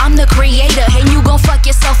the creator, and you gon' fuck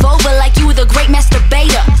yourself over like you the great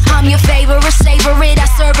masturbator. I'm your favorite, savor it, I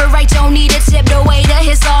serve it right, don't need a tip. The waiter,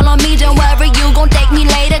 it's all on me, don't worry, you gon' thank me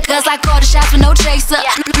later. Cause I call the shots with no chaser.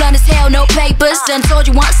 Blunt as hell, no papers. Done told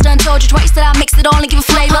you once, done told you twice that I mix it all and give it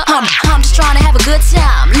flavor. I'm just trying to have a good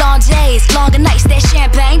time. Long days, longer nights, that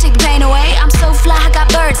champagne, take the pain away. I'm so fly, I got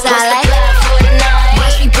birds I like.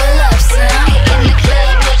 Watch me pull up, son. In the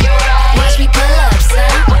club, look your eyes. Watch me pull up,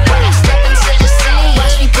 son. When I step into the scene.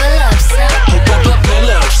 Watch me pull up, son.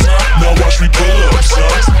 Pull up, son. Now watch me pull up, son.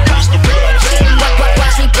 Watch me pull up, son. Watch me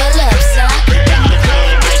pull up,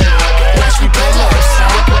 son. Watch me pull up, son.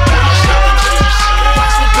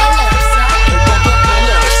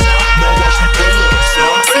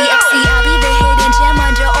 See, I be the hidden gem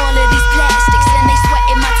under all of these plastics, and they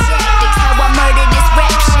sweating my tactics. How I murder this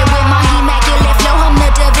rap shit with my immaculate flow. I'm the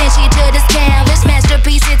Da Vinci to this canvas,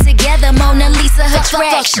 masterpiece it together, Mona Lisa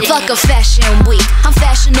attraction. Fuck a fashion week, I'm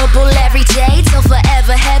fashionable every day, till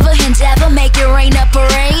forever, ever endeavor, make it rain a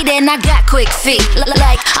parade. And I got quick feet,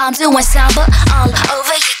 like I'm doing samba all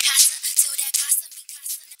over your casa. So that casa mi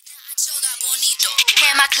casa, nah, choga bonito.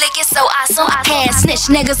 And my clique is so awesome, can't snitch,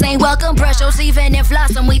 niggas ain't welcome. Brush your teeth and then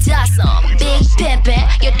floss them, we toss them. Big pimpin',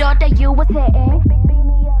 your thought that you was hitting. Beat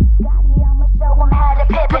me up, Scotty, I'ma show 'em how to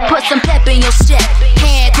pimpin'. Put some pep in your step,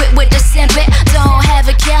 can't quit with the simpin'. Don't have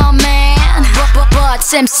a cow, man. But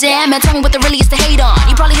Sim and tell me what there really is to hate on.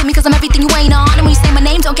 You probably hit me cause I'm everything you ain't on. And when you say my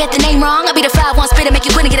name, don't get the name wrong. I'll be the 5-1 spitter, make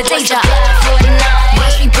you quit and get a day job.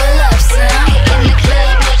 Watch me pull up, son. In the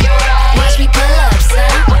club, look your eyes. Watch me pull up, son.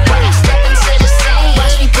 When I step into the scene.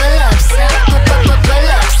 Watch me pull up, son. Pull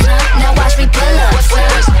up, son. Now watch me pull up, son.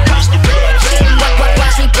 Watch me pull up, son.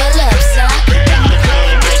 Watch me pull up, son.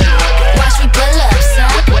 Watch me pull up, son.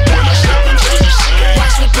 Watch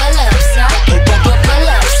me pull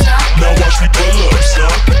up, son. Now watch me pull up, son.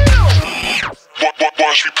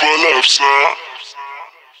 Watch me pull up, son.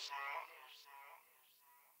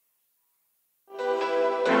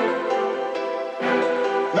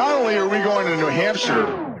 Not only are we going to New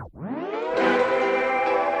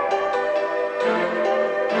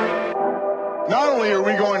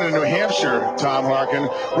Hampshire, Tom Harkin,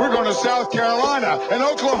 we're going to South Carolina and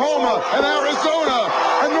Oklahoma and Arizona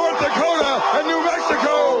and North Dakota and New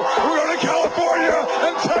Mexico. We're going to California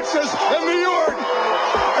and Texas and New York.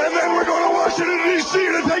 And then we're going to Washington, D.C.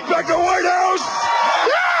 to take back the White House.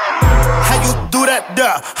 Yeah! How you do that,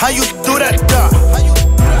 duh? How you do that, duh?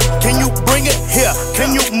 Can you bring it here?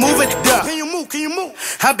 Can you move it, duh? Can you move? Can you move?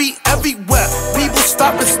 I be everywhere. People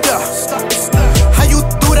stop and stuff. How you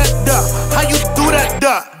do that, duh? How you do that,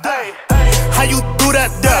 duh? How you do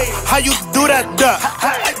that, duh? How you do that, duh?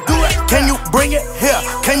 Can you bring it here?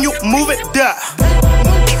 Can you move it, duh?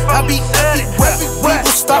 I be everywhere.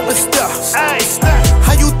 People stop and stuff.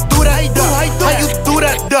 How you do that, duh? How you do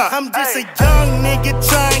that, duh? I'm just a young nigga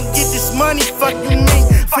trying to get this money. Fuck you mean?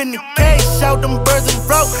 Finna cash out them birds and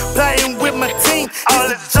rope, playing with my team. All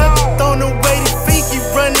the junk thrown away the feet, keep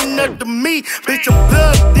running up to me. Bitch, I'm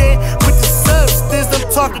plugged in with the substance. I'm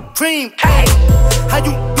talking cream. Ay, how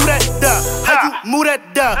you do that, duh? How you move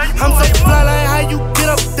that, duh? I'm so fly like how you get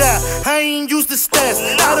up there. I ain't used to stairs.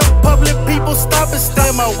 How the public people stop and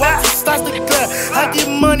stare. My watch starts to glare. I get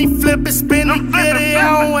money, flip it, spin it, get it.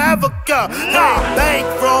 I don't have a car. Hey, bank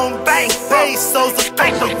from bank pesos, a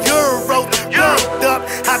couple euros. Plugged up,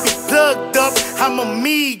 I be plugged up. I'm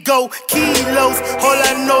amigo, kilos. All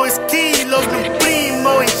I know is kilos. New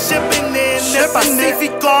primo ain't shipping in.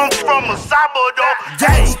 Pacifico, I'm from a Salvador.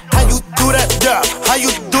 Yeah, how you do that, duh? How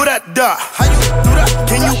you do that, duh? How you do that?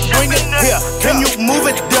 Can you bring it here? Can you move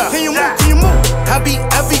it, duh? Can you move? Can you move? I be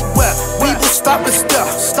everywhere. We will stop and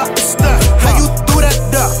stuff. Stop and stuff. How you do that,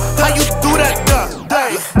 duh? How you do that, duh?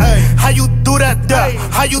 How you do that, duh?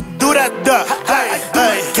 How you do that, duh?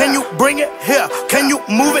 Can you bring it here? Can you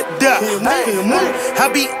move it, duh? I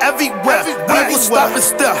be everywhere. We will stop and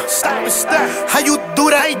stuff. How you do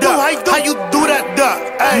that, duh? How you do that, duh?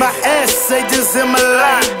 My ass say just in my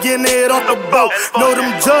line, getting it off the boat. Know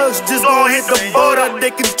them drugs just gon' hit the border,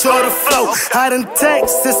 they control the flow. I done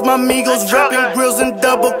text since my amigos rapping grills and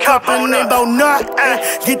double cupping. Ain't bout nothing.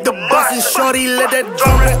 Get the bus and shorty let that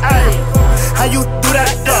drum it. How you do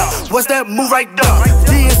that, duh? What's that move right there?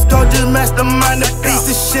 GS go just mastermind the piece.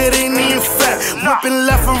 This shit ain't even fair. Whipping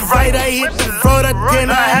left and right, I hit the road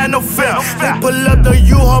again. I had no fear. They pull up the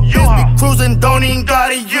U-Haul, bitch be cruising, don't even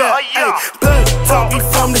got it yet. Ay, plug talking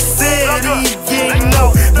from the city, yeah, you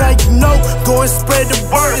know. Now you know, go and spread the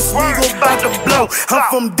word. This nigga about to blow. I'm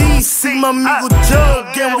from DC, my amigo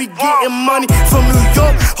Jug, and we getting money from New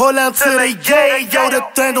York. Hold on till they gay, yo, the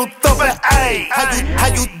thing don't thump it. Ay, how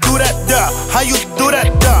you do that, duh? How you do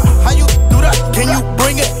that, duh? How you do that? Can you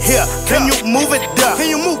bring it here? Can you move it there? Can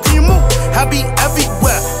you move? Can you move? I be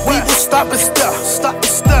everywhere. We will stop and stare. Stop and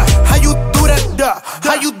stare. How you do that there?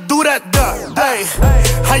 How you do that there? Hey,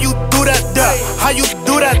 how you do that there? How you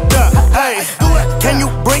do that there? Hey, can you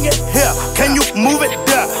bring it here? Can you move it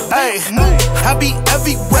there? Hey, I be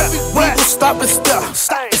everywhere. We will stop and stare.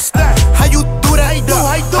 Stop and stare. How you do that there?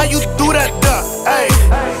 How you do that there? Hey,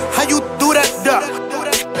 how you do that there?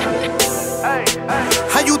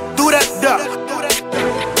 How you do that there?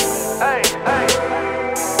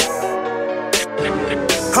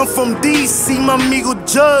 I'm from DC, my amigo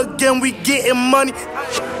Jug, and we getting money.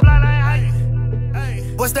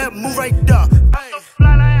 What's that move right there?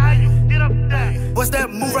 What's that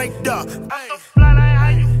move right there?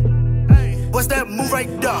 What's that move right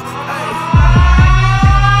there?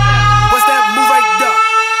 What's that move right there?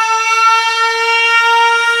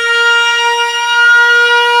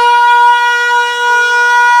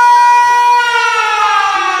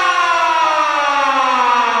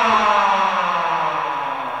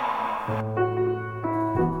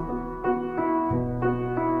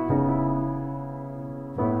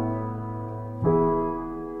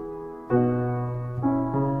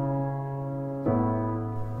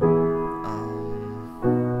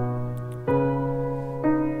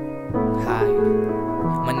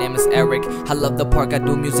 Eric. I love the park, I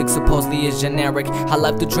do music, supposedly is generic. I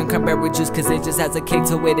love to drink cranberry juice cause it just has a kick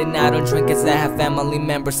to it. And I don't drink cause I have family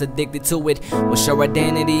members addicted to it. What's your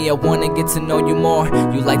identity? I wanna get to know you more.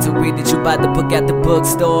 You like to read, did you buy the book at the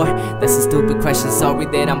bookstore? That's a stupid question, sorry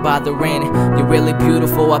that I'm bothering. You're really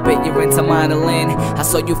beautiful, I bet you're into modeling. I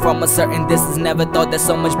saw you from a certain distance, never thought that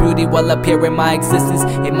so much beauty will appear in my existence.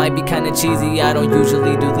 It might be kinda cheesy, I don't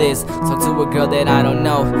usually do this. Talk to a girl that I don't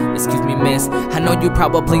know, excuse me miss. I know you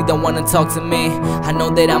probably don't wanna talk to me. I know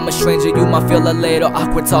that I'm a stranger, you might feel a little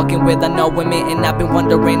awkward talking with unknown women. And I've been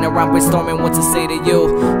wondering around brainstorming what to say to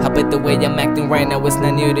you. I bet the way I'm acting right now is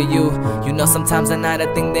not new to you. You know sometimes at night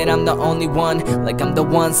I think that I'm the only one. Like I'm the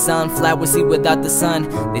one sunflower we see without the sun.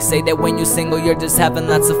 They say that when you're single you're just having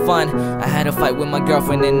lots of fun. I had a fight with my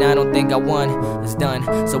girlfriend and I don't think I won. It's done.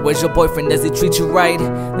 So where's your boyfriend? Does he treat you right?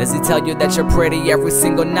 Does he tell you that you're pretty every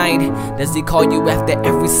single night? Does he call you after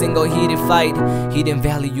every single heated fight? He didn't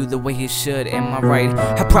value you the way he should, am I right?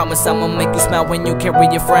 I promise I'ma make you smile when you carry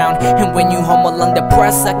your frown. And when you home alone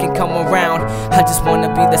depressed, I can come around. I just wanna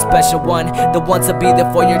be the special one, the one to be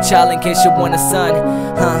there for your child in case you want a son.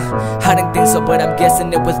 I didn't think so, but I'm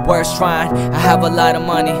guessing it was worth trying. I have a lot of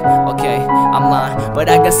money, okay, I'm lying, but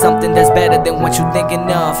I got something that's better than what you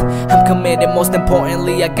thinking of. I'm committed, most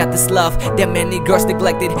importantly, I got this love that many girls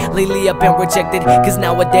neglected. Lately I've been rejected, cause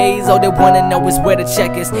nowadays all they wanna know is where the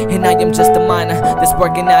check is. And I am just a minor that's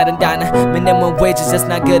working out and diner. Minimum wage is just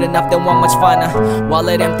not good enough, then want much finer.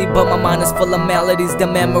 Wallet empty, but my mind is full of melodies. The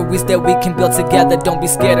memories that we can build together, don't be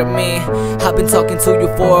scared of me. I've been talking to you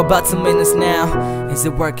for about 2 minutes now. Is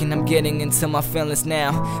it working? I'm getting into my feelings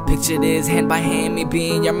now. Picture this, hand by hand, me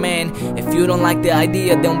being your man. If you don't like the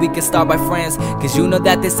idea, then we can start by friends. Cause you know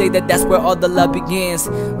that they say that that's where all the love begins.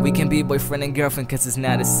 We can be boyfriend and girlfriend cause it's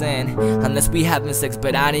not a sin. Unless we having sex,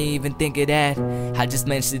 but I didn't even think of that. I just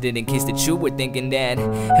mentioned it in case that you were thinking that.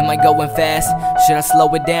 Am I going fast? Should I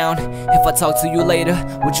slow it down? If I talk to you later,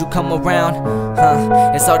 would you come around?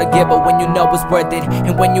 It's hard to give, but when you know it's worth it.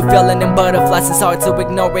 And when you feeling them butterflies, it's hard to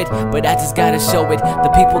ignore it. But I just gotta show it, the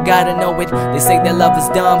people gotta know it. They say that love is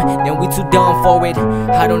dumb, then we too dumb for it.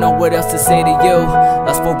 I don't know what else to say to you.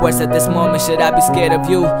 Lost for words at this moment, should I be scared of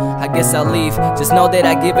you? I guess I'll leave, just know that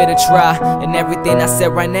I give it a try. And everything I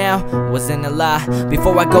said right now wasn't a lie.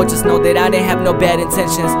 Before I go, just know that I didn't have no bad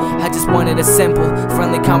intentions. I just wanted a simple,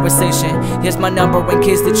 friendly conversation. Here's my number in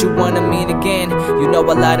case that you wanna meet again. You know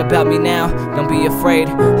a lot about me now, don't be afraid.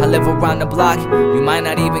 I live around the block, you might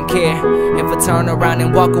not even care. If I turn around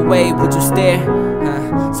and walk away, would you stare?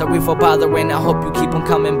 Sorry for bothering, I hope you keep on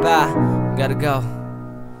coming by. Gotta go,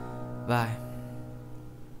 bye.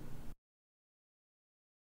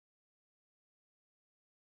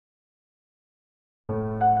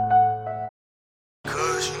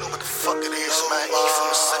 Cause you know what the fuck it is, man. E from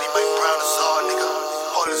the city, Mike Brown is all, nigga.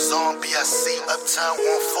 All is on BIC, Uptown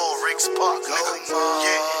 14, Riggs Park, nigga.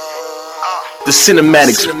 Yeah. The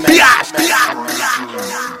cinematics. Yeah,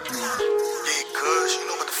 cuz you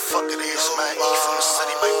know what the fuck it is, man. E from the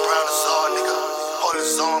city, Mike Brown is all, nigga. All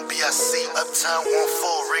is on BIC, Uptown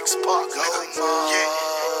 14, Riggs Park, nigga. Yeah.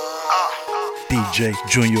 DJ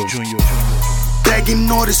Junior.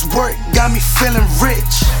 Begging all this work got me feeling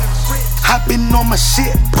rich. I been on my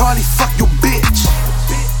shit, probably fuck your bitch.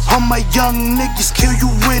 All my young niggas kill you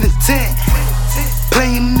with intent.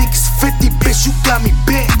 Playing niggas 50, bitch, you got me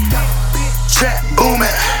bent. Trap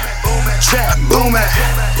booming, trap booming.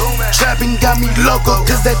 Trapping got me loco,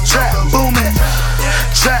 cause that trap booming.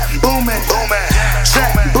 Trap booming,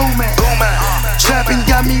 trap booming. Trapping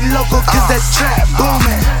got me loco, cause that trap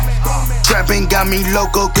booming. Trapping got me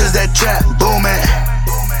loco, cause that trap booming.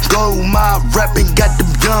 Go my rapping got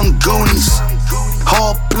them young goonies.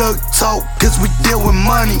 Hard plug talk, cause we deal with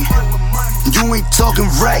money. You ain't talking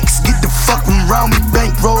racks, get the fuck from around me.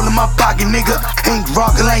 Bankroll in my pocket, nigga, ain't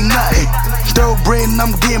rockin' like nothing. Thoroughbred and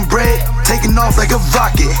I'm getting bread, taking off like a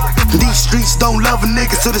rocket. These streets don't love a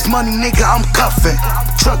nigga, so this money, nigga, I'm cuffin'.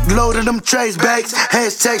 Truck loaded them trays bags,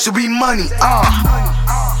 hashtag should be money,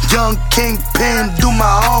 Young kingpin, do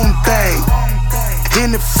my own thing.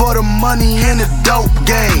 In it for the money, in the dope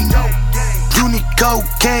game. You need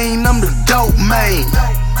cocaine, I'm the dope man.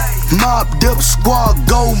 Mobbed up squad,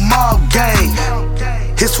 go mob gang.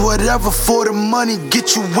 It's whatever for the money,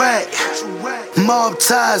 get you wet. Mob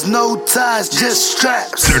ties, no ties, just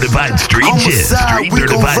straps. Certified street jizz.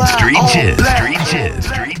 Certified street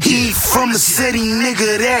jizz. He from the city,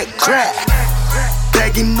 nigga, that crap.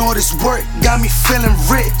 Begging all this work, got me feeling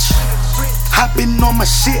rich. Hopping on my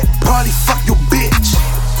shit, probably fuck your bitch.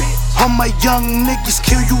 All my young niggas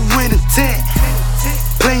kill you with intent.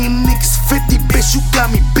 Playing niggas 50, bitch, you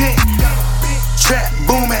got me bent. Trap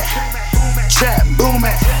booming, trap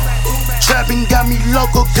booming. Trapping got me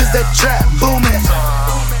loco, cause that trap booming.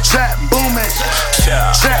 Trap booming,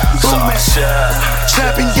 trap booming.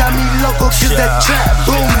 Trapping got me loco, cause that trap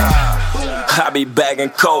booming. I be bagging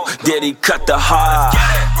coke, did he cut the hard?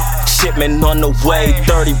 Shipment on the way,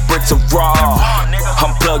 30 bricks of raw.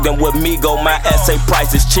 I'm plugged in with Migo, my SA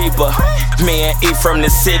price is cheaper. Me and E from the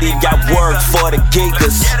city got work for the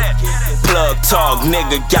geekers. Plug talk,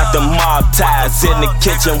 nigga got the mob ties. In the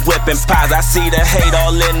kitchen whipping pies, I see the hate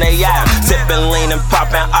all in they eyes. Sipping lean and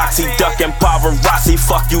popping oxy, ducking paparazzi.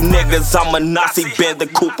 Fuck you niggas, I'm a Nazi. Bend the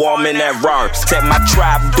coupe, I'm in that Rari. Set my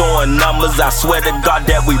tribe doing numbers, I swear to God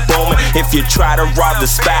that we booming. If you try to rob the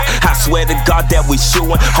spot, I swear to God that we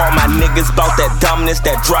shooting. All my niggas bout that dumbness,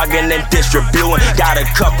 that drugging and distributing. Got a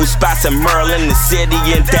couple spots in Maryland, the city,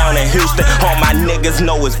 and down in Houston. All my niggas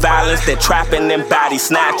know it's violence, that trapping and body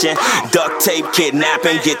snatching. Duct tape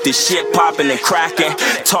kidnapping, get this shit popping and cracking.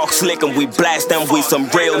 Talk slick and we blasting, we some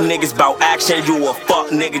real niggas bout action. You a fuck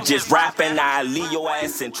nigga just rapping, I leave your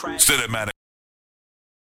ass in traffic. Cinematic.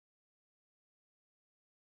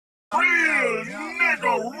 Real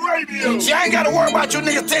nigga radio. See, I ain't gotta worry about you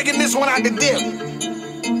niggas taking this one out the dip.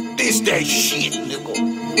 This that shit, nigga.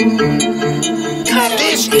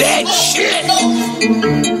 This that shit.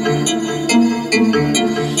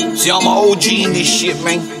 See, I'm an OG in this shit,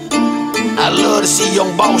 man. I love to see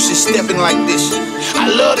young bosses stepping like this. I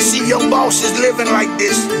love to see young bosses living like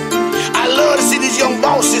this. I love to see these young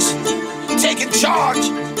bosses taking charge,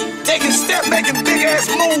 taking steps, making big ass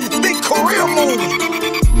moves, big career moves.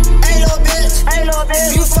 Hey little bitch, hey little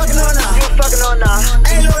bitch, you fucking on now, you fucking on now.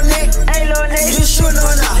 Hey little Nick, you shooting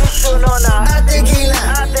on now, you shooting on now. I think he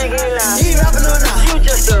lying, he rapping on now, you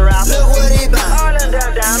just a rapper. Look what he bout, all in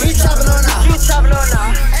down, he chopping on now, you chopping on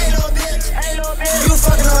now. Hey little bitch, you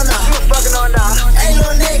fucking on now, you fucking on now. Hey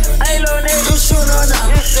little Nick, you shooting on now,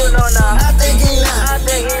 you shooting on now. I think he lying,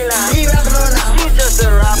 he rapping on now, you just a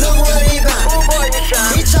rapper. Look what he bout, oh boy you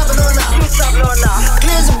shine, he chopping on now, you chopping on now.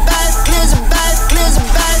 Clears and back, clears and back, clears and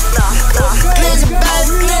back. Clears and back,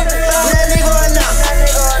 let nigga run now.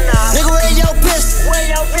 Nigga, where your pistol?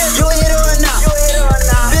 You hit it or not?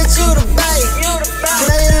 Bitch, you the bait. Can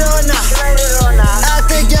I hit it or not? I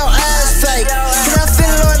think your ass fake. Can I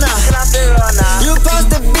feel it or not? You supposed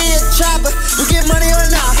to be a trapper. You get money or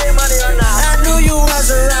not? I knew you was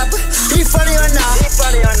a rapper. He funny or not?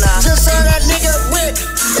 Just saw that nigga whip.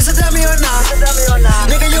 It's a dummy or not?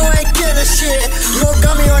 Nigga, you ain't killing shit. You gon'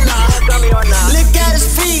 gummy or not? Look at his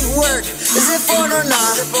feet work. Is it phone or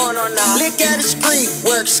not? Look at his street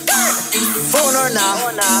work. Phone or not?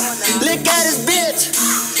 Look at his bitch.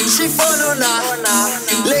 She phone or not?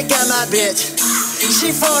 Look at my bitch.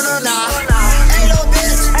 She phone or not? Hey little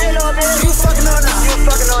bitch, you fucking or not?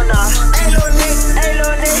 Hey little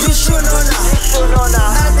nigga, you shooting or not?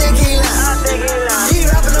 I think he lying, he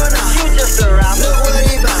rapping or not? You just a rapper. Look what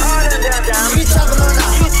he bout, he chopping or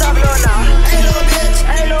not? Hey little bitch,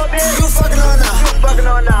 you fucking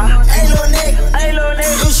or not? Hey little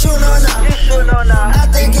nigga, you shooting or not? I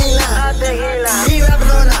think he lying, he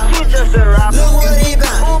rapping or not? You just a rapper. Look what he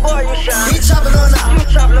bout, he chopping or not?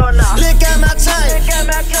 Look at my chain,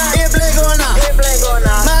 it blink or not?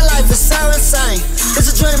 My life is so insane, it's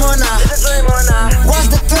a dream or not? Watch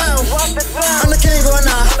the throne, I'm the king or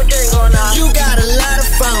not? You got a lot of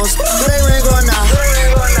phones, do they ring or not?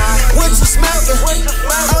 What you smoking,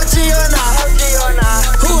 OG or not?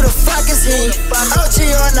 Who the fuck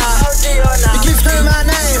or not? You keep screaming my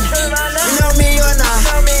name. You know me or not?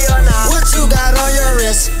 What you got on your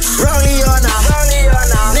wrist? Rollie or not?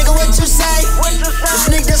 Nigga, what you say? You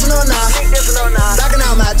sneak dissing or not? Blocking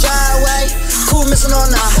out my driveway. Cool missing or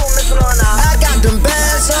not? I got them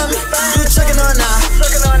bands on me. You checking or not?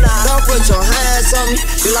 Don't put your hands on me.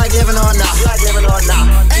 You like living or not?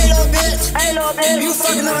 Hey little bitch, you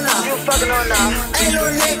fucking or not? Hey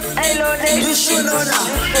little nigga, you shooting or not?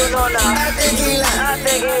 I think he lying.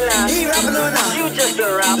 He rapping or not?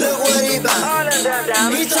 Look what he buy.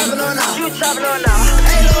 He chopping or not? Hey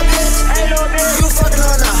little bitch, you fucking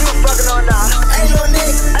or not?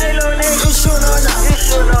 Hey little nigga, you shooting or not?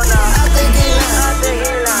 I think he lying.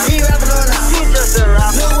 He rapping or not?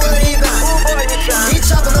 Look what he buy. He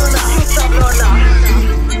chopping or not?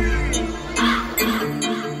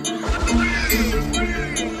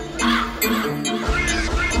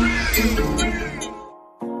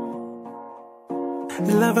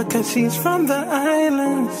 Love her cause she's from the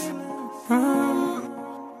islands,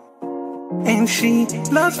 and she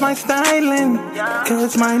loves my styling,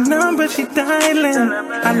 cause my number she dialing.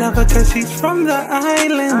 I love her cause she's from the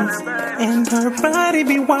islands, and her body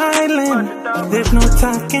be wildin'. There's no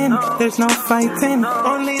talking, there's no fighting,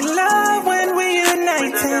 only love when we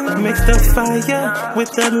uniting. Mix the fire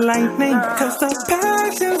with the lightning, cause the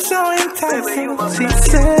passion's so enticing. She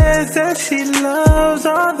says that she loves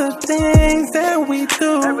all the things that we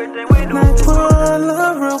do, and I pull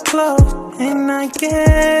her real close and I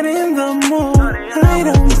get in the mood. I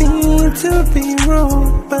don't mean to be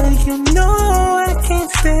rude, but you know I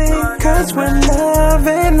can't stay, cause we're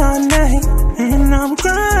loving all night and I'm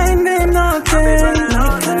grinding all day.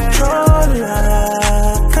 Like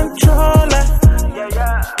controller,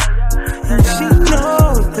 and she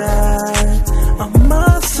knows that I'm a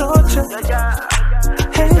soldier,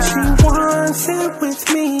 and she wants it with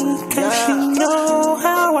me, cause she know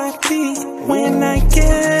how I be when I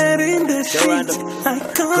get in the sheets. I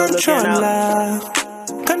control her.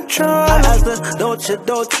 I asked her,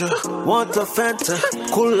 don't you want a Fanta?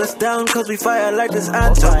 Cool us down cause we fire like this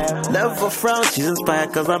anthem. Never frown, she's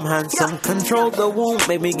inspired cause I'm handsome. Control the womb,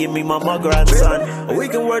 baby, give me my grandson. We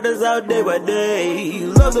can work this out day by day.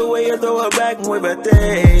 Love the way you throw it back with my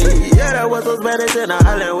day. Yeah, that was those Spanish in a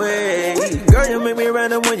alleyway. Girl, you make me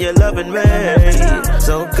random when you're loving me.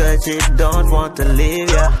 So good, she don't want to leave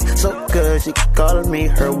ya. So good, she called me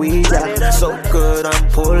her weave, yeah. So good, I'm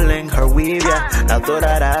pulling her weave, yeah. Now throw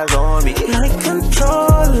that eyes on me. Like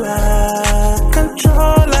controller.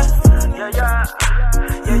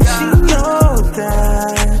 And she knows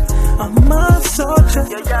that I'm a soldier,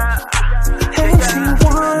 and she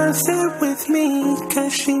wants it with me,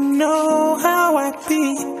 cause she know how I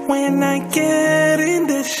be when I get in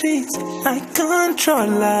the sheets. I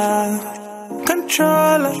control her.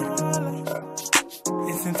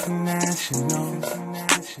 It's international.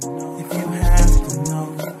 If you have to know,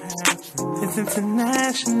 it's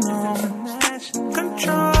international.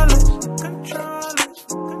 Control it.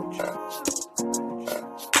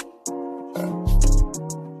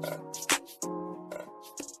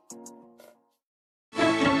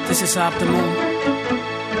 This is optimal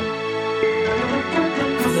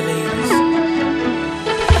for the ladies.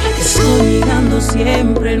 Estoy mirando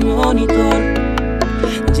siempre el monitor.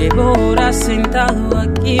 Llevo horas sentado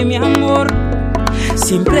aquí, mi amor.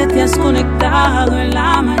 Siempre te has conectado en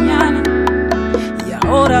la mañana y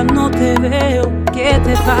ahora no te veo. ¿Qué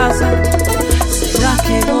te pasa? ¿Será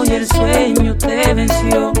que hoy el sueño te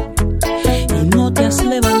venció y no te has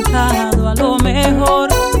levantado a lo mejor?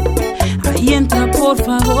 Ahí entra por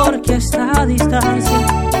favor, que esta distancia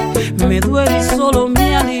me duele y solo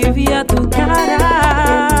me alivia tu cara.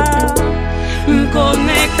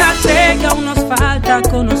 Conéctate que aún nos falta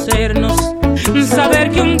conocernos,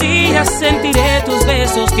 saber que un día sentiré tus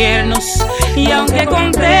besos tiernos, y aunque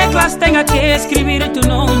con teclas tenga que escribir tu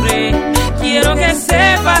nombre, quiero que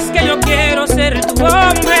sepas que yo quiero ser tu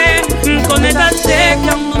hombre. Conéctate que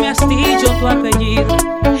aún no me has dicho tu apellido,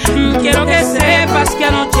 quiero que sepas que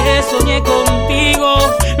anoche soñé contigo.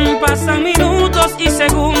 Pasan minutos y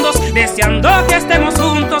segundos deseando que estemos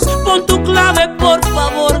juntos. Pon tu clave, por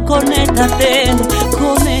favor, conéctate.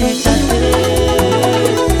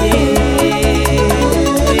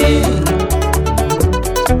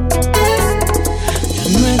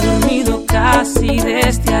 Yo no he dormido casi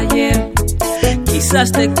desde ayer,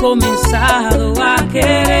 quizás te he comenzado a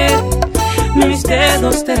querer. Mis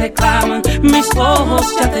dedos te reclaman, mis ojos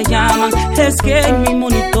ya te llaman, es que en mi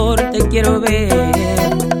monitor te quiero ver.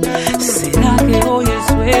 ¿Será que hoy el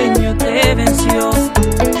sueño te venció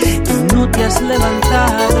y no te has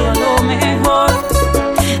levantado a lo mejor?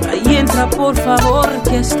 Ahí entra por favor,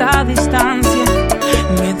 que esta distancia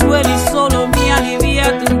Me duele y solo me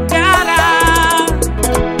alivia tu cara.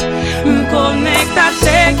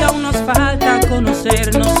 Conéctate que aún nos falta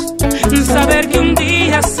conocernos, saber que un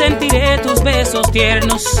día sentiré tus besos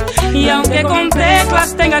tiernos. Y aunque con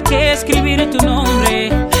teclas tenga que escribir tu nombre,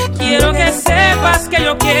 quiero que sepas que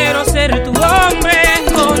yo quiero ser tu hombre.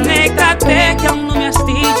 Conéctate que aún no me has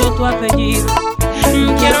dicho tu apellido.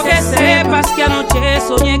 Quiero que sepas que anoche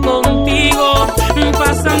soñé contigo.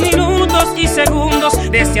 Pasan minutos y segundos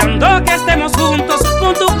deseando que estemos juntos.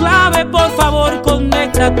 Con tu clave, por favor,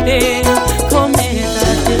 conéctate,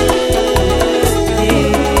 conéctate.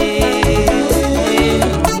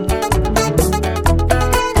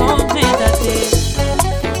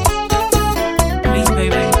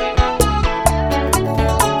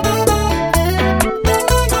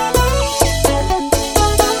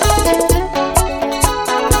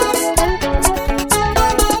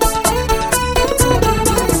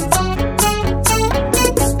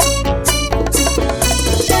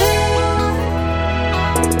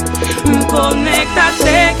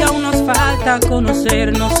 Conéctate que aún nos falta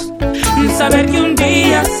conocernos, saber que un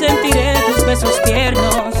día sentiré tus besos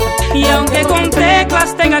tiernos. Y aunque con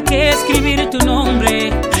teclas tenga que escribir tu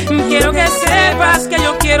nombre, quiero que sepas que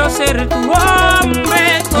yo quiero ser tu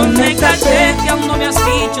hombre. Conéctate que aún no me has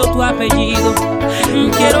dicho tu apellido.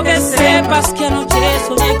 Quiero que sepas que anoche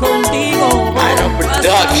soñé contigo.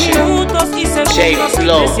 Minutos y segundos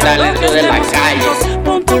deseando de la calle.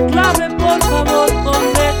 Pon tu clave, por favor,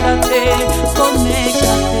 conéctate,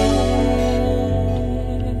 conéctate.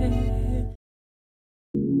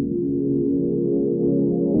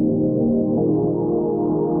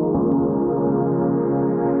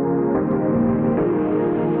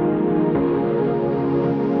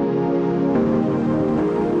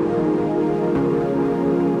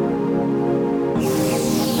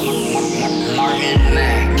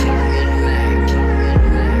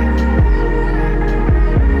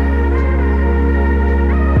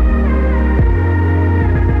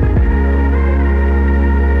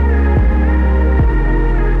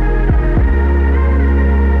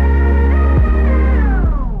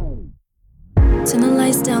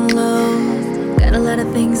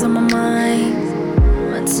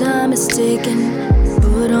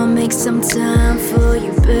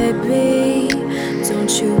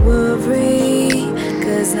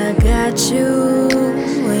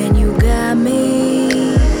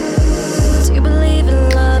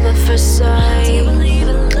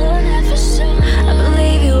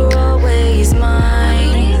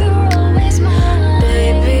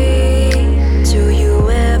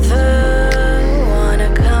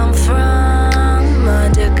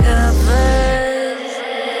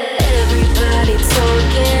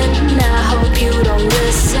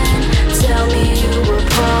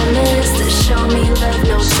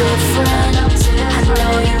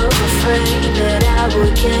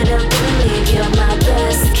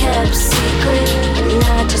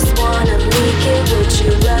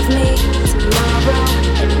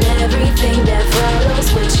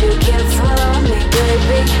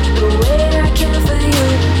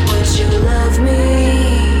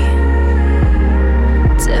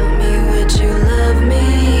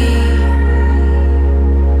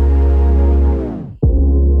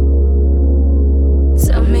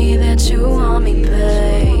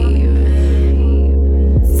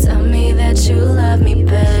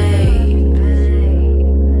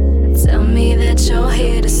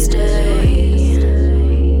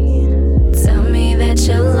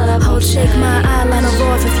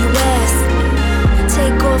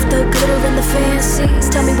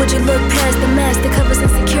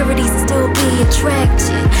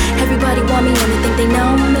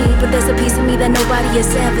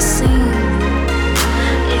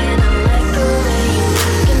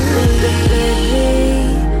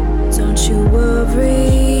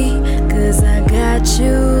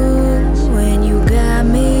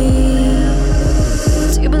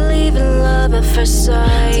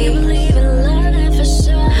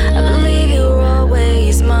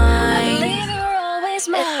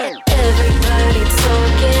 Everybody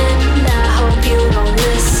talking, I hope you don't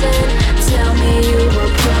listen. Tell me you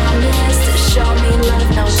were promised to show me love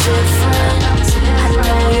no different.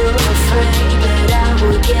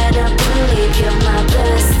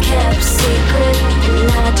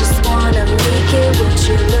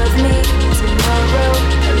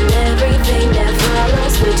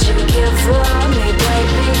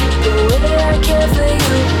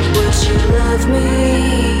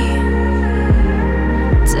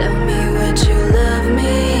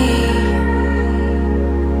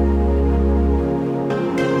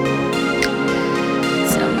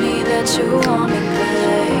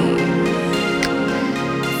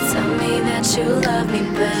 that you love me,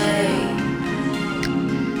 babe.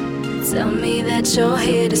 Tell me that you're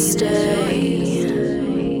here to stay.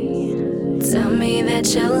 Tell me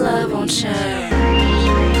that your love won't change.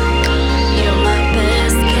 You're my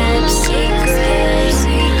best kept secret,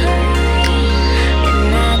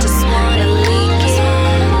 and I just wanna leak it.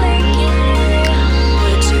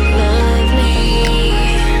 Would you love me?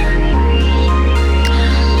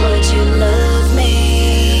 Would you love me?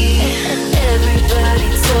 Everybody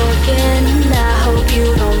talking, I hope you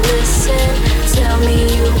don't listen. Tell me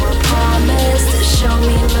you were promised to show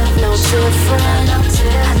me love no different.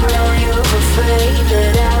 I know you're afraid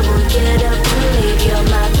that I won't get up and leave. You're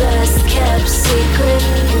my best kept secret,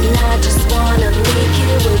 and I just wanna leak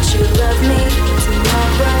it. Would you love me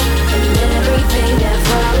tomorrow and everything that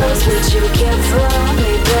follows? Would you care for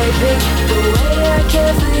me, baby, the way I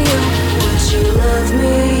care for you? Would you love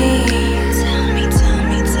me? Tell me, tell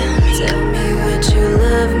me, tell me. Tell me, would you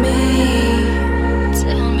love me?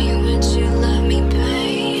 Tell me, would you love me,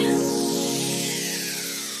 babe?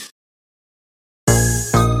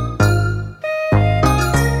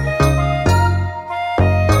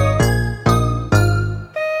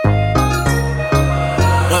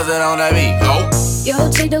 Nothing on that beat, go.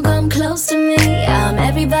 Yo, chick, don't come close to me. I'm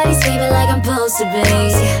everybody's favorite like I'm supposed to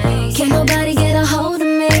be. Can't nobody get a hold of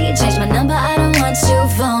me. Change my number, I don't want you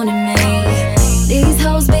phoning me. These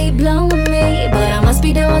hoes be blowing me, but I must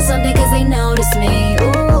be doing something cause they notice me.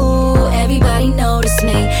 Ooh, everybody notice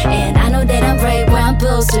me, and I know that I'm right where I'm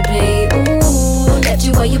supposed to be. Ooh, left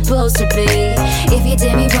you where you're supposed to be. If you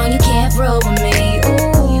did me wrong, you can't roll with me.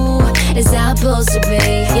 Ooh, it's how it's supposed to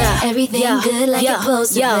be. Yeah, everything good like it's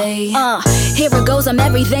supposed to be. Here it goes, I'm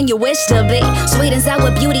everything you wish to be. Sweet and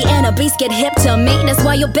sour beauty and a beast get hip to me. That's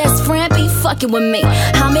why your best friend be fucking with me.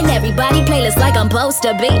 I'm in everybody playlist like I'm supposed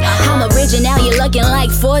to be. I'm original, you looking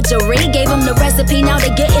like forgery. Gave them the recipe, now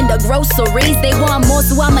they getting the groceries. They want more,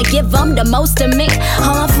 so I'ma give them the most of me.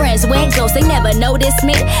 All my friends went ghost, they never noticed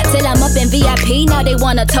me. Till I'm up in VIP, now they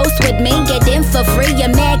wanna toast with me. Get in for free,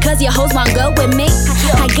 you're mad cause your hoes won't go with me.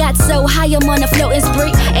 I got so high, I'm on a floating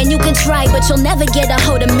spree. And you can try, but you'll never get a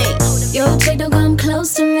hold of me. Yo, chick, don't come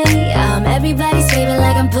close to me. I'm everybody's favorite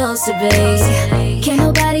like I'm supposed to be. Can't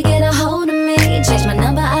nobody get a hold of me. Change my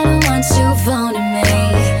number, I don't want you phoning me.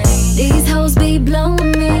 These hoes be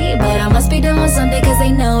blowing me, but I must be doing something cause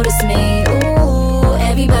they notice me. Ooh,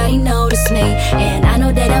 everybody notice me, and I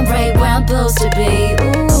know that I'm right where I'm supposed to be.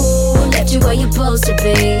 Ooh, left you where you're supposed to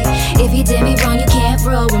be. If you did me wrong, you can't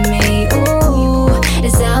roll with me. Ooh,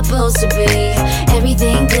 it's how it's supposed to be.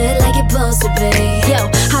 Everything good like it's supposed to be. Yo,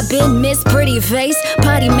 I been Miss Pretty Face,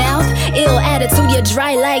 potty mouth, ill attitude, you're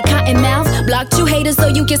dry like cotton mouth. Blocked you haters so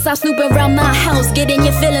you can stop snooping around my house. Get in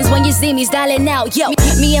your feelings when you see me styling out. Yo,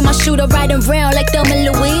 me and my shooter riding round like Thelma and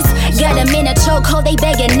Louise. Got them in a chokehold, they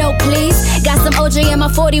begging no please. Got some OJ in my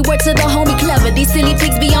 40, word to the homie clever. These silly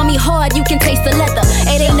pigs be on me hard, you can taste the leather.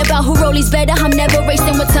 It ain't about who rollies better, I'm never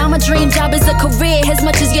racing with time. My dream job is a career as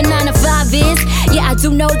much as your 9 to 5 is. Yeah, I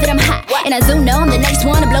do know that I'm hot, and I do know I'm the next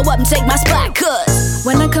one to blow up and take my spot. Cause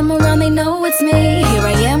when I come around, they know it's me. Here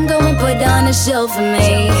I am going put on a show for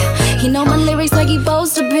me. He know my lyrics like he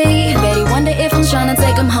supposed to be. Bet he wonder if I'm tryna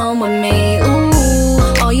take him home with me.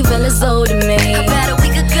 Ooh, all you fellas owe to me. About a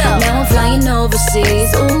week ago, now I'm flying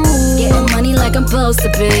overseas. Ooh, getting money like I'm supposed to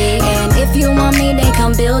be. And if you want me, then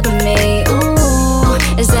come build with me. Ooh,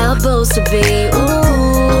 it's how it's supposed to be.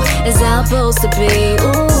 Ooh, it's how it's supposed to be.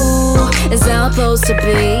 Ooh, it's how it's supposed to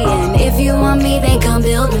be. And if you want me, then come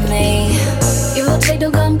build with me. You chick,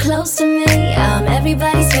 don't come close to me. I'm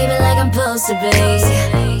everybody's favorite like I'm supposed to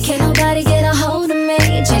be. Can't nobody get a hold of me.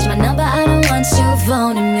 Change my number, I don't want you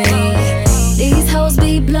phoning me. These hoes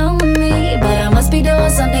be blowing me, but I must be doing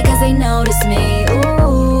something cause they notice me.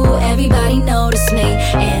 Ooh, everybody notice me,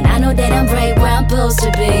 and I know that I'm right where I'm supposed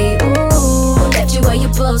to be. Ooh, left you where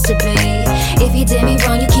you're supposed to be. If you did me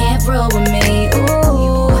wrong, you can't roll with me.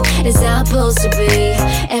 Ooh, it's how it's supposed to be.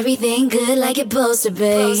 Everything good like it's supposed to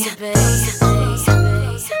be.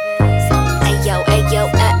 Ayo, ayo,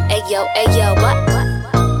 ayo, ayo, what?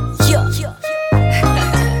 Yo.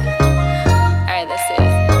 Alright, that's it.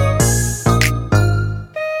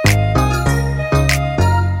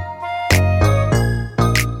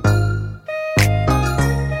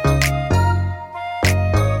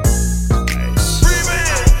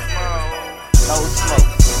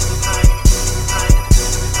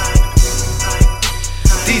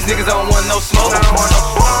 These niggas don't want no smoke.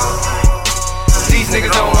 These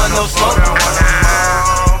niggas don't want no smoke.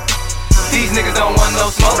 These niggas don't want no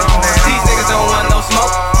smoke. These niggas don't want no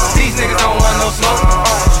smoke. These niggas don't want no smoke.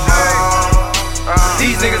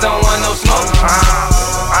 These niggas don't want no smoke.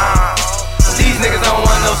 These niggas don't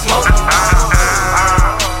want no smoke.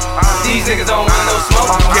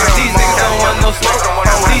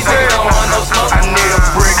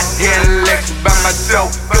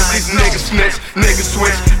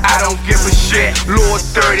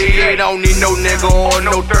 38, don't need no nigga or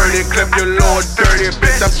no 30. Clip your Lord 30,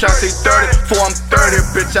 bitch. I'm trying to say 30 before I'm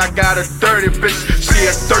 30, bitch. I got a 30, bitch. She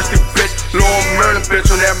a thirsty bitch. Lord murder, bitch,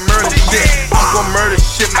 on that murder shit. I'm gon' murder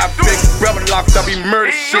shit. My big brother locked up, he murder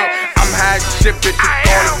shit. I'm high as shit, bitch. You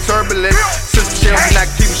call it turbulence. Some shells and I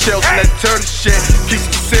keep shells in that turtle shit. Keep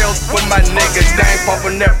some sales with my niggas. They ain't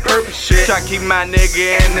pumping that purple shit. Try keep my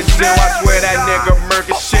nigga in the cell. I swear that nigga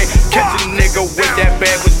murder shit. Catch a nigga with that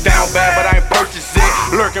bag was down bad, but I ain't purchased it.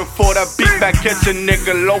 Lurking for the beat back, catch a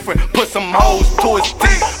nigga loafing. Put some hoes to his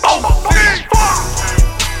teeth. Oh,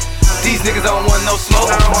 these niggas don't want no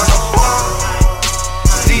smoke.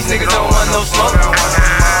 These niggas don't want no smoke.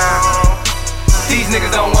 These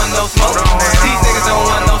niggas don't want no smoke. These niggas don't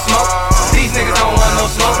want no smoke. These niggas don't want no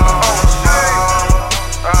smoke.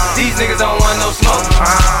 These niggas don't want no smoke.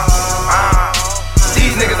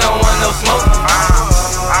 These niggas don't want no smoke.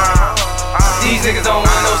 These niggas don't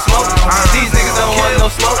want no smoke. These niggas don't want no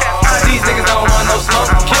smoke. These niggas don't want no smoke.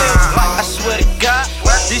 I swear to God,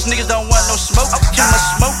 these niggas don't want no smoke. Too much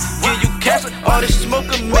smoke, give you cancer. All this smoke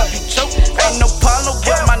will make you choke. Ain't no problem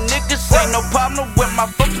with my niggas. Ain't no problem with my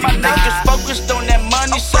folks. My niggas focused on that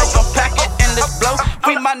money, so I'm packing and let's blow.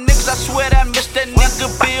 Free my niggas, I swear that I miss that nigga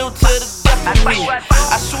Bill to the death of me.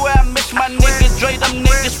 I swear I miss my nigga Dre, them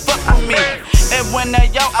niggas fuck with me. And when they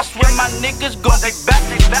out, I swear my niggas gon' be back.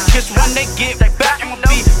 Cause when they get back, I'ma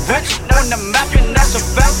be rich on the map, and that's a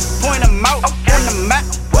fact. Point them out on the map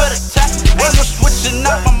with a tap. Ain't no switching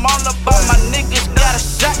up, I'm all about my niggas, got a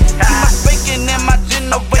sack. Keep my bacon in my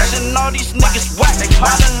generation, all these niggas whack. My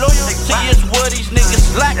loyalty is what these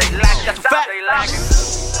niggas lack. That's a fact.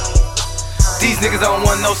 These niggas don't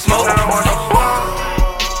want no smoke.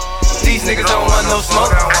 These niggas don't want no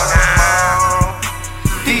smoke.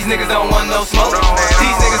 These niggas don't want no smoke.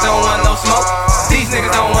 These niggas don't want no smoke. These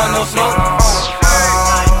niggas don't want no smoke.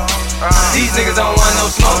 These niggas don't want no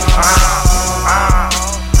smoke.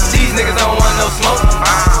 These niggas don't want no smoke.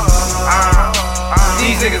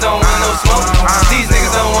 These niggas don't want no smoke. These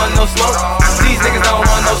niggas don't want no smoke. These niggas don't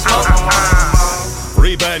want no smoke.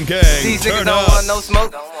 Reband gang, these niggas turn don't up. want no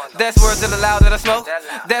smoke. That's word to the loud that I smoke.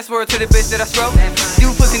 That's word to the bitch that I stroke. You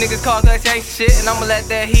pussy niggas call that ain't shit, and I'ma let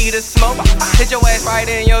that heater smoke. Hit your ass right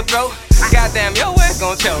in your throat. Goddamn, your ass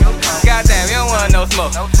gon' choke. Goddamn, you don't want no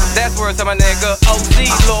smoke. That's word to my nigga OC.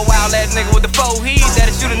 Little wild ass nigga with the 4 heat.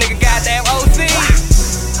 That'll shoot a nigga goddamn OC.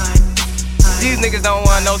 These niggas don't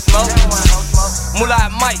want no smoke. Moolah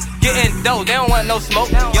Mike, getting dough, they don't want no smoke.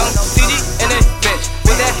 Young CG in this bitch,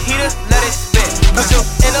 with that heater, let it spit. Put you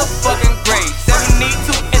in a fucking grave, 72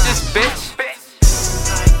 inches, bitch.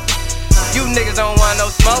 You niggas don't want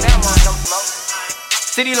no smoke.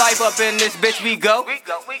 City life up in this bitch, we go.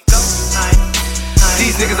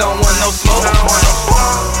 These niggas don't want no smoke.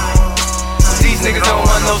 These niggas don't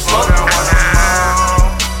want no smoke.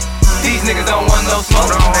 These niggas don't want no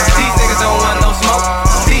smoke. These niggas don't want no smoke.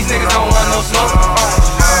 These niggas don't want no smoke.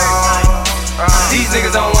 These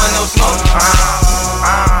niggas don't want no smoke.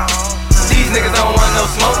 These niggas don't want no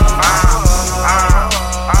smoke.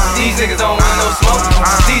 These niggas don't want no smoke.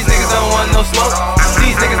 These niggas don't want no smoke.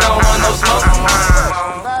 These niggas don't want no smoke.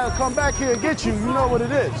 I'll come back here and get you. You know what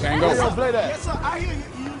it is. Tango. Don't play that. Yes, sir. I hear you.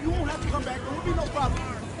 You won't have to come back. There will be no problem.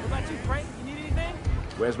 What about you, Frank? You need anything?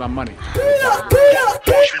 Where's my money?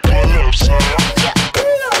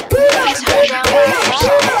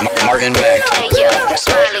 Martin Mack. Hey yo,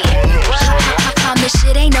 Smiley. I'm the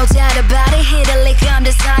shit, ain't no doubt about it. Hit a lick, I'm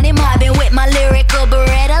designing. Mobbing with my lyrical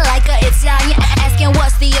beretta like a Italian. Asking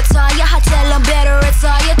what's the attire? I tell them better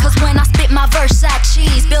attire. Cause when I spit my verse, I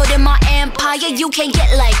cheese. Building my empire, you can't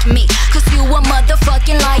get like me. Cause you a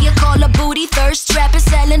motherfucking liar. Call a booty thirst trap and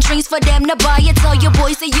selling dreams for them to buy it. Tell your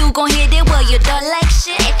boys that you gon' hit it, well you done like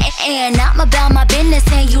shit. And I'm about my business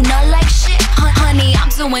and you not like shit. Honey, I'm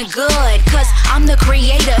doing good, cause I'm the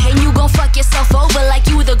creator. And you gon' fuck yourself over like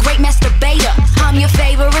you the great masturbator. I'm your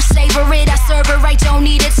favorite, savor it, I serve it right, don't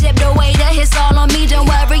need a tip. The waiter, it's all on me, don't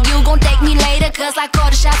worry, you gon' thank me later. Cause I call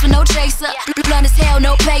the shots with no chaser. Blunt as hell,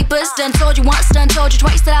 no papers. Done told you once, done told you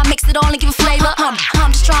twice that I mix it all and give it flavor.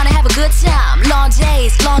 I'm just trying to have a good time. Long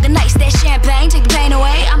days, longer nights, that champagne, take the pain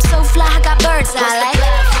away. I'm so fly, I got birds, I like.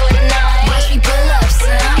 Watch me pull up,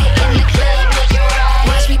 son. In the club, look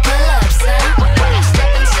around. Watch me pull up, son. When I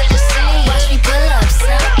step into the scene, watch me pull up,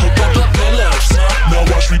 son. Pull up, son. Now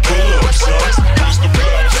watch me pull up, son. Watch me pull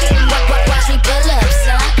up,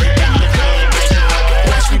 son.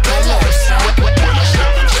 Watch me pull up, son. Watch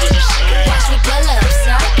me pull up,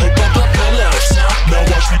 son. Now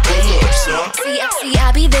watch me pull up, son. See,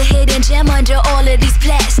 I be the hidden gem under all of these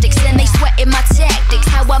plastics, and they sweating my tactics.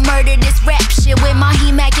 How I murder this rap shit with my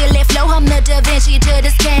immaculate flow. I'm the Da Vinci to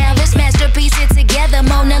this canvas, masterpiece it together,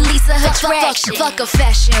 Mona fraction. Fuck a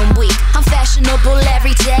fashion week. I'm fashionable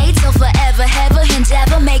every day till forever, ever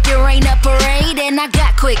endeavor. Make it rain a parade, and I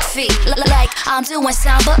got quick feet. Like I'm doing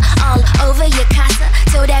samba all over your casa.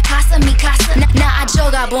 Toda casa, mi casa. Now I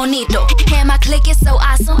joga bonito. And my clique is so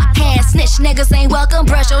awesome. Hand snitch niggas ain't welcome.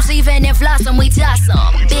 Brush your teeth and then floss them, we toss them.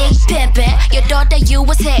 Big pimpin', your daughter you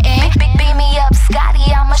was hitting. Beat me up, Scotty,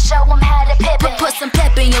 I'ma show him how to pip it. Put some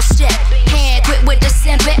pep in your step. Hand quit with the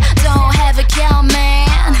simpin'. Don't have a cow,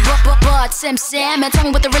 man. But Sim Sam, and tell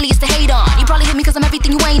me what there really is to hate on. You probably hit me cause I'm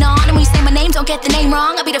everything you ain't on. And when you say my name, don't get the name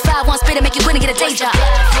wrong. I'll be the 5-1 spitter, make you quit and get a day job.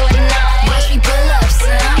 Watch me pull up,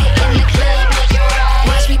 son. In the club, make it right.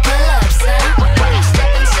 Watch me pull up, son.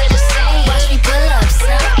 Step into the scene. Watch me pull up,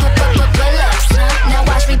 son. Pull up, son. Now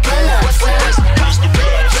watch me pull up, son. Watch me pull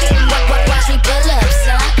up, son. Watch me pull up,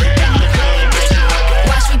 son.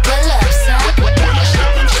 Watch me pull up,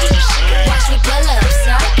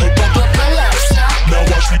 son. Watch me pull up, son. Now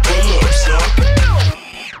watch me pull up, son.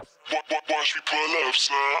 Watch me pull up,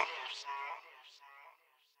 son.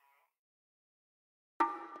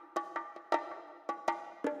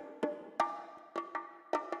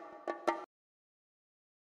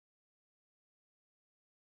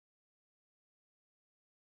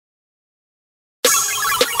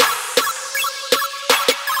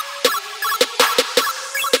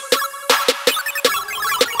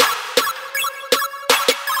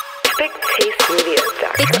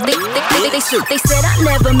 They said I'd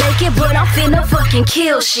never make it, but I'm finna fucking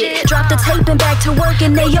kill shit. Drop the tape and back to work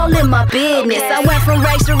and they all in my business. I went from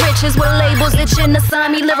rags to riches with labels itching to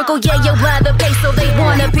sign me. Lyrical, yeah, yo, by the peso. They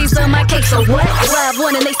want a piece of my cake, so what? Well, I've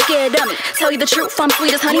won and they scared of me. Tell you the truth, I'm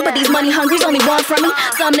sweet as honey, but these money hungries only want from me.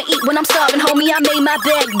 Something to eat when I'm starving, homie. I made my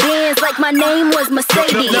bag Benz like my name was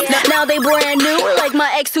Mercedes. Now they brand new, like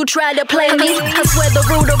my ex who tried to play me. I swear the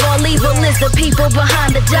root of all evil is the people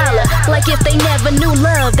behind the dollar. Like if they never knew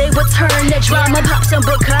love, they would turn to drama. Pop some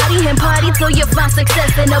Bacardi and party till you find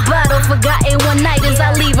success in a bottle. Forgotten one night as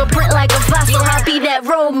I leave a print like a fossil. I be that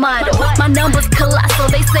role model. My number's colossal.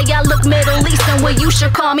 They say I look Middle Eastern, well you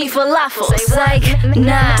should call me falafel. Like,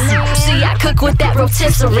 nah, see I cook with that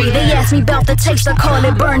rotisserie. They ask me about the taste, I call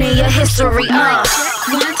it burning your history. Check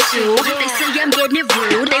 1, 2. They say I'm getting it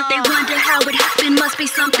rude. They wonder how it happened. Must be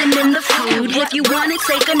something in the food. If you wanna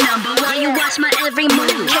take a number while you watch my every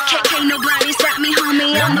move. Can't nobody stop me,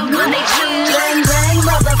 homie. I'm the one they choose. Bang bang,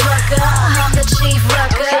 motherfucker. I'm the chief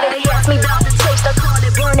rucker. They ask me about the taste, I call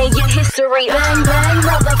it burning your history. Bang bang,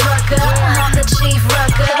 motherfucker. I'm the chief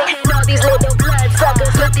rucker. And all these little blood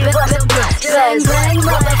suckers, but they wasn't blood. Bang bang,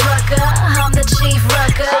 motherfucker. I'm the chief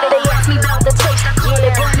rucker. They ask me about the taste, I call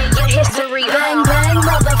it burning your history. Bang bang,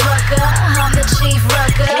 motherfucker. I'm the chief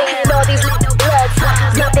rucker. And all these little blood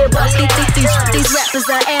suckers, but they wasn't blood. These rappers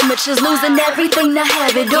are amateurs, losing everything to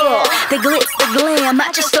have it all. The glitz, the glam, I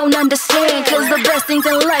just don't understand. Cause the best things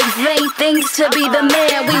in life ain't things to be the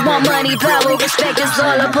man. We want money, power, respect is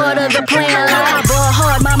all a part of the plan. I ball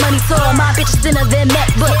hard, my money tall, my bitch thinner than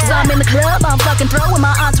MacBooks. I'm in the club, I'm fucking throwing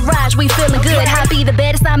my entourage, we feeling good. I be the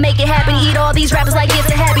baddest, I make it happen. Eat all these rappers like it's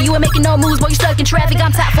a habit. You ain't making no moves, boy, you stuck in traffic.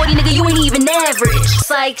 I'm top 40, nigga, you ain't even average.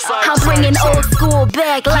 Like, I'm bringing old school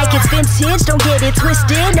back like it's vintage. Don't get it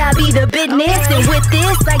twisted, I be the business. And with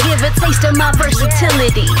this, I give a taste of my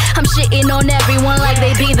versatility. I'm shitting on everyone like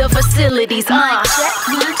they be the facilities. Check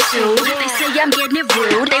 1, 2. They say I'm getting it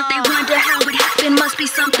rude. They wonder how it happened. Must be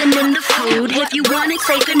something in the food. If you wanna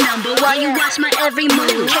take a number while you watch my every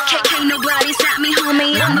move. Can't nobody stop me,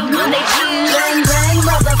 homie. I'm the one they choose. Bang bang,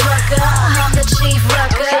 motherfucker. I'm the chief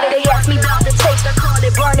rucker. They ask me about the taste, I call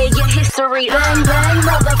it burning your history. Bang bang,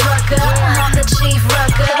 motherfucker. I'm the chief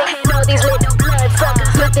rucker. And all these little blood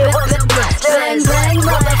suckers, but they wasn't blood. Bang bang,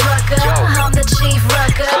 motherfucker. I'm the chief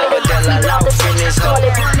rucker. They ask me about the taste, I call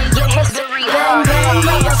it burning your history. Bang bang,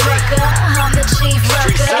 motherfucker. I'm the chief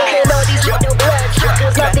rucker. And all these little blood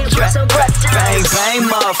suckers, but they wasn't blood. Bang bang,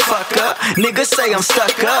 motherfucker. Niggas say I'm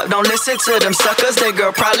stuck up. Don't listen to them suckers. That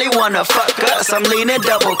girl probably wanna fuck us. I'm leaning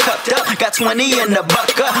double cupped up. Got 20 in the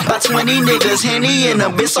bucker. About 20 niggas Henny in the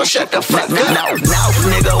bitch, so shut the fuck up. Now,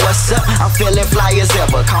 nigga, what's up? I'm feeling fly as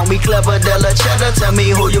ever. Call me clever, Della Cheddar. Tell me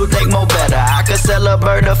who you think more better. I could sell a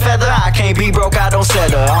bird a feather. I can't be broke, I don't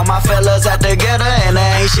settle. All my fellas out together, and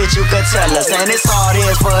there ain't shit you could tell us. And it's hard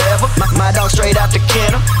as forever. My dog straight out the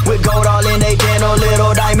kennel. With gold all in they dental.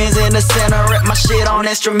 Little diamonds in the center. Rip my shit on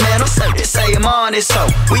instrumental. Say I'm on it, so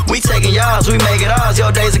we taking yours, we make it ours.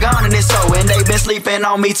 Your days are gone and it's so. And they been sleeping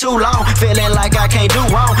on me too long. Feeling like I can't do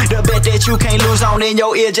wrong. The bet that you can't lose on in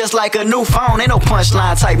your ear just like a new phone. Ain't no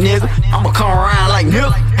punchline type nigga. I'ma come around like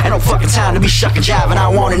nigga. Ain't no fucking time to be shucking jiving. I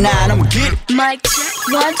want it 9, I'ma get it. Mic check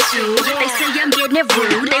 1, 2. They say I'm getting it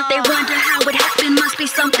rude. They wonder how it happened. Must be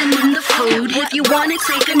something in the food. food. If you wanna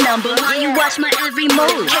take a number, you watch my every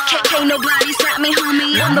move. Can't nobody stop me,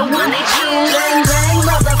 homie. I'm the one they choose. Bang bang,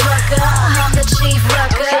 motherfucker. I'm the chief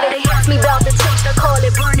rucker. They ask me about the taste, I call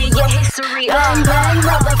it burning your history. Bang bang,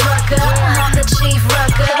 motherfucker. I'm the chief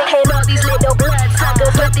rucker. Hate all these little blood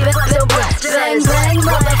suckers, but they bust your busters. Bang bang,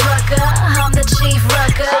 motherfucker. I'm the chief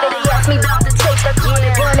rucker. They ask me about the taste, I call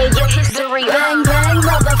it burning your history. Bang bang,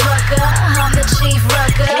 motherfucker. I'm the chief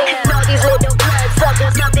rucker. Hate all these little blood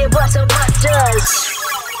suckers, but they bust your busters.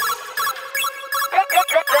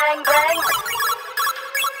 Bang bang.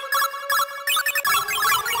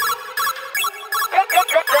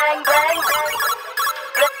 Bang bang.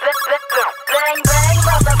 Bang bang,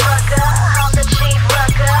 motherfucker. I'm the chief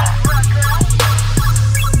rucker.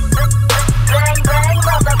 Bang bang,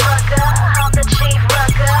 motherfucker. I'm the chief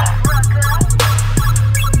rucker.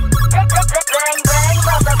 Bang bang,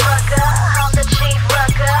 motherfucker. I'm the chief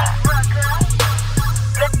rucker.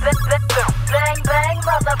 Bang bang,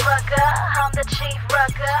 motherfucker. I'm the chief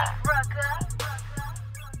rucker.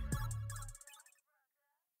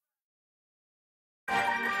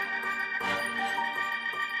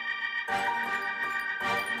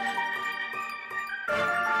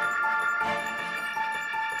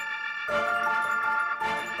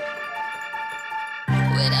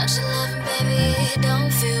 Without your loving, baby, it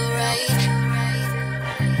don't feel right.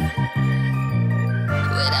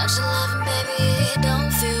 Without your loving, baby, it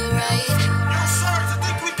don't feel right. Yo, sirs, I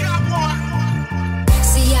think we got one.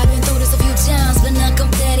 See, I've been through this a few times, but none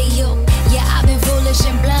compared to you. Yeah, I've been foolish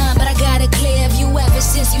and blind, but I got a clear view. Ever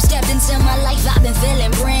since you stepped into my life, I've been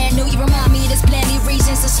feeling brand new. You remind me there's plenty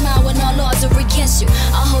reasons to smile when all odds are against you.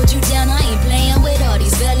 I'll hold you down, I ain't playing with all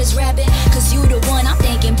these fellas rapping, cause you the one I'm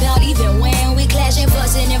thinking about. Even when we clashing,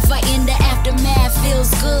 fussing and fighting, the aftermath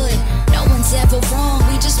feels good. No one's ever wrong,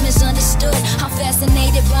 we just misunderstood. I'm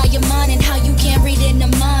fascinated by your mind and how you can't read in the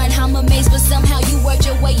mind. I'm amazed, but somehow you worked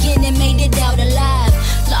your way in and made it out alive.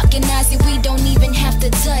 Locking eyes, see, we don't even have to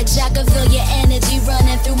touch. I can feel your energy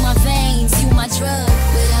running through my veins. You my drug.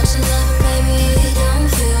 Without your love, baby, it don't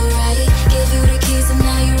feel right. Give you the keys and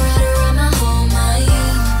now you ride around my whole mind.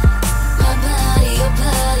 My body, your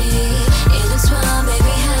body, intertwined,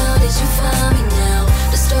 baby. How did you find me now?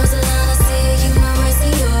 The stars align, I see you, my rest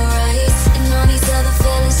in your eyes. And all these other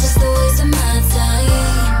fellas just a waste of my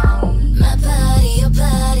time. My body, your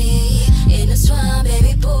body, intertwined,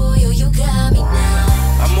 baby boy, you got me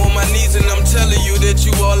now. I'm on my knees and I'm telling you that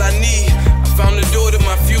you all I need. I found the door to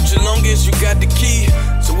my future, long as you got the key.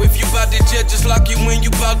 So if you bout to jet, just lock you when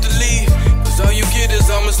you bout to leave. Cause all you get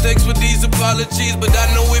is all mistakes with these apologies. But I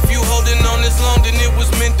know if you holding on this long, then it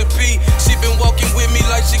was meant to be. She been walking with me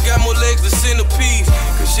like she got more legs than centipedes.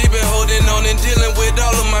 Cause she been holding on and dealing with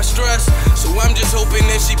all of my stress. So I'm just hoping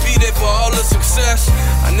that she be there for all the success.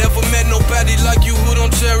 I never met nobody like you who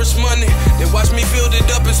don't cherish money. They watch me build it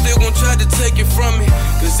up and still gon' try to take it from me.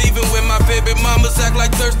 Cause even when my baby mamas act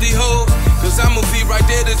like thirsty hoes, cause I'ma be right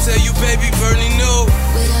there to tell you, baby, Bernie, no.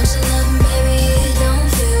 Without your loving, baby, it don't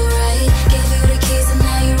feel right. Give you the keys and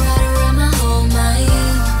now you ride around my whole mind.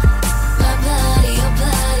 My body, your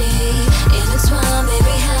body, intertwined,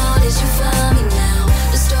 baby, how did you find me now?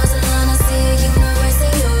 The stars align, I see you, the rest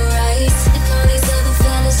of your eyes. And all these other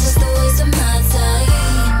fellas just a waste of my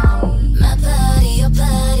time. My body, your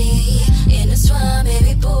body, intertwined,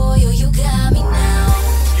 baby boy, you got me now.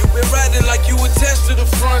 You been riding like you attached to the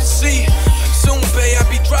front seat. Soon, babe, I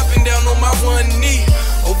be dropping down on my one knee.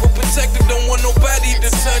 Overprotective, don't want nobody to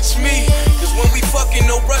touch me. Cause when we fucking,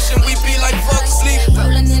 no rushing, we be like fuck sleep.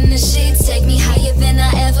 Rolling in the sheets, take me higher than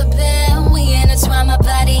I ever been. We intertwine, my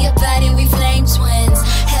body, your body, we flame twins.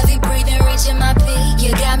 Heavy breathing, reaching my peak.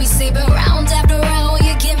 You got me sleeping round after round.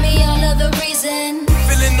 You give me all of the reason.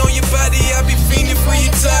 Feeling on your body, I be fiending for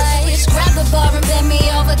your touch. Grab the bar and bend me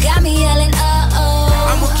over, got me yelling, uh-oh.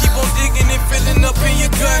 I'ma keep on digging and filling up in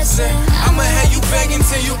your guts. And I'ma have you begging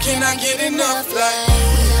till you cannot get enough. Like,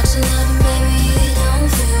 without your loving, baby, it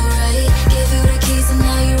don't feel right. Give you the keys and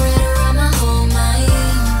now you ride around my whole mind.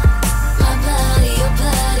 My body, your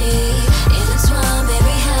body, intertwined,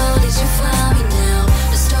 baby, how did you find me now?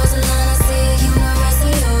 The stars align, I see you, the rest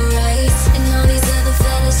of your eyes. And all these other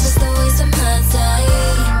fellas just a waste of my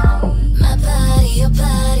time. My body, your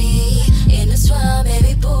body, intertwined,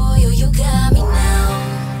 baby boy, you got me now.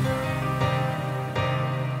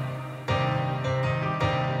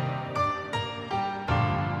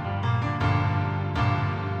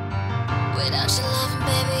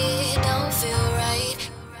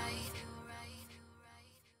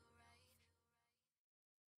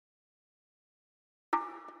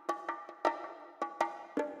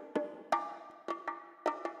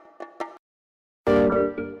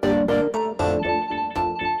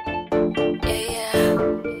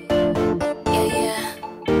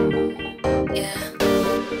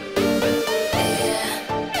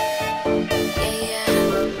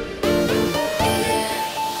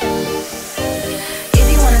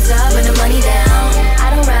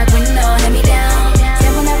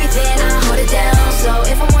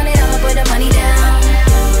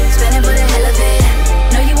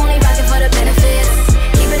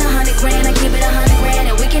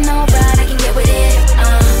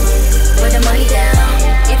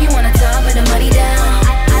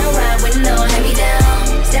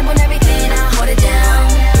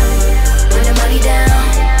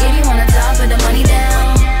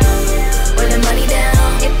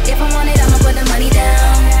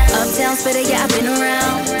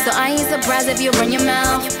 surprised if you run your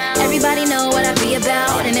mouth. Everybody know what I be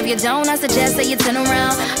about, and if you don't, I suggest that you turn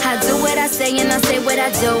around. I do what I say and I say what I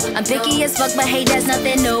do. I'm picky as fuck, but hey, that's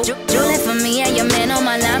nothing new. Drooling for me and your man on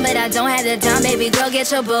my line, but I don't have the time, baby girl,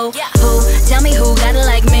 get your boo. Who? Tell me who got it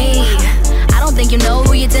like me. I don't think you know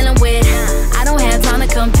who you're dealing with. I don't have time to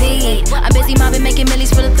compete. I'm busy mobbing, making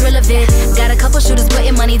millies for the thrill of it. Got a couple shooters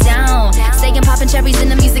putting money down, staying popping cherries in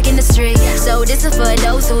the music industry. So this is for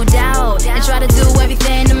those who doubt and try to do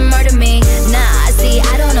everything to murder me. Nah, see,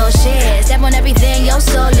 I don't know shit. Step on everything, yo,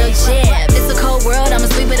 so legit. It's a cold world, I'm a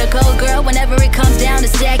sweet but a cold girl. Whenever it comes down to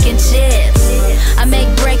stacking chips, I make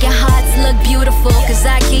breaking hearts look beautiful, cause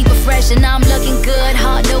I keep it fresh and I'm looking good.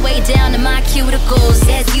 Hard the way down to my cuticles,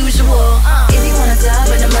 as usual. If you wanna talk,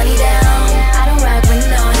 put the money down. I don't rock with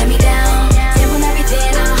no hand-me-down. Step on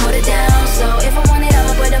everything, I hold it down. So if I want it,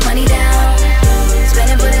 I'ma put the money down.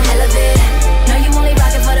 Spend it for the hell of it. No, you only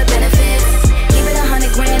rockin' for the benefits. Keep it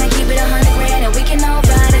 100 grand, I keep it 100 grand, and we can all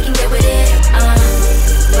ride, I can get with it.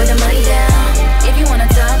 Put the money down. If you wanna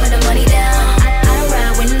talk, put the money down. I don't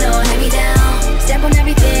ride with no hand-me-down. Step on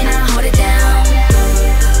everything, I hold it down.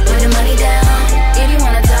 Put the money down. If you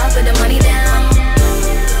wanna talk, put the money down.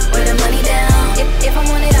 Put the money down. If I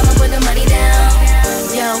want it, I'ma put the money down.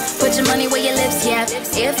 Yo, put your money where your lips, yeah.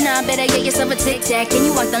 If not, better get yourself a tic-tac. Can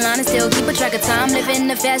you walk the line and still keep a track of time? Living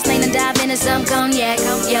the fast lane and dive into some cognac.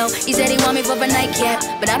 Yo, he said he want me for a nightcap,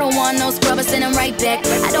 but I don't want no scrubber, send him right back.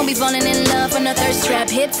 I don't be falling in love from the thirst trap.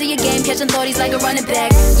 Hip to your game, catching 30s like a running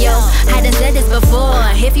back. Yo, I done said this before.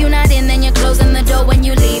 If you not in, then you're closing the door when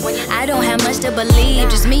you leave. I don't have much to believe,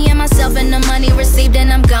 just me and myself and the money received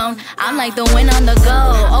and I'm gone. I'm like the wind on the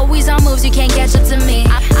go, always on moves, you can't catch up to me.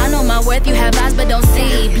 I know my worth, you have eyes but don't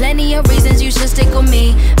see. Plenty of reasons you should stick with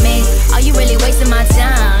me. Are you really wasting my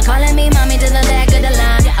time? Calling me mommy to the back of the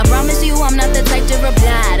line. I promise you I'm not the type to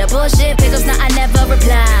reply to bullshit pickups, nah, I never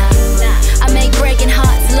reply. I make breaking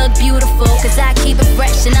hearts look beautiful, cause I keep it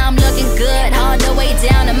fresh and I'm looking good. All the way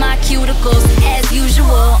down to my cuticles, as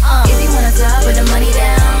usual. If you wanna talk, put the money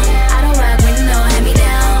down. I don't rock with no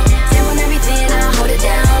hand-me-down. Step on everything, I hold it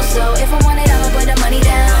down. So if I want it, I'ma put the money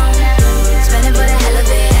down. Spend it for the hell of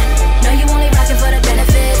it. No, you only rockin' for the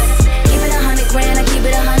benefits. Keep it 100 grand, I keep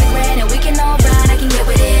it 100 grand, and we can all ride, I can get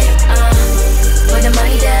with it. Put the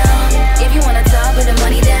money down. If you wanna talk, put the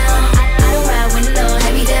money down. I don't ride with no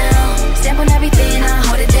hand-me-down. Step on everything, I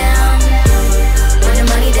hold it down. Put the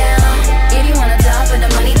money down. If you wanna talk, put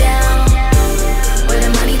the money down. Put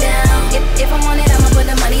the money down. If I want it, I'ma put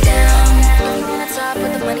the money down. If you wanna talk,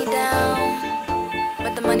 put the money down.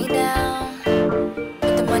 Put the money down.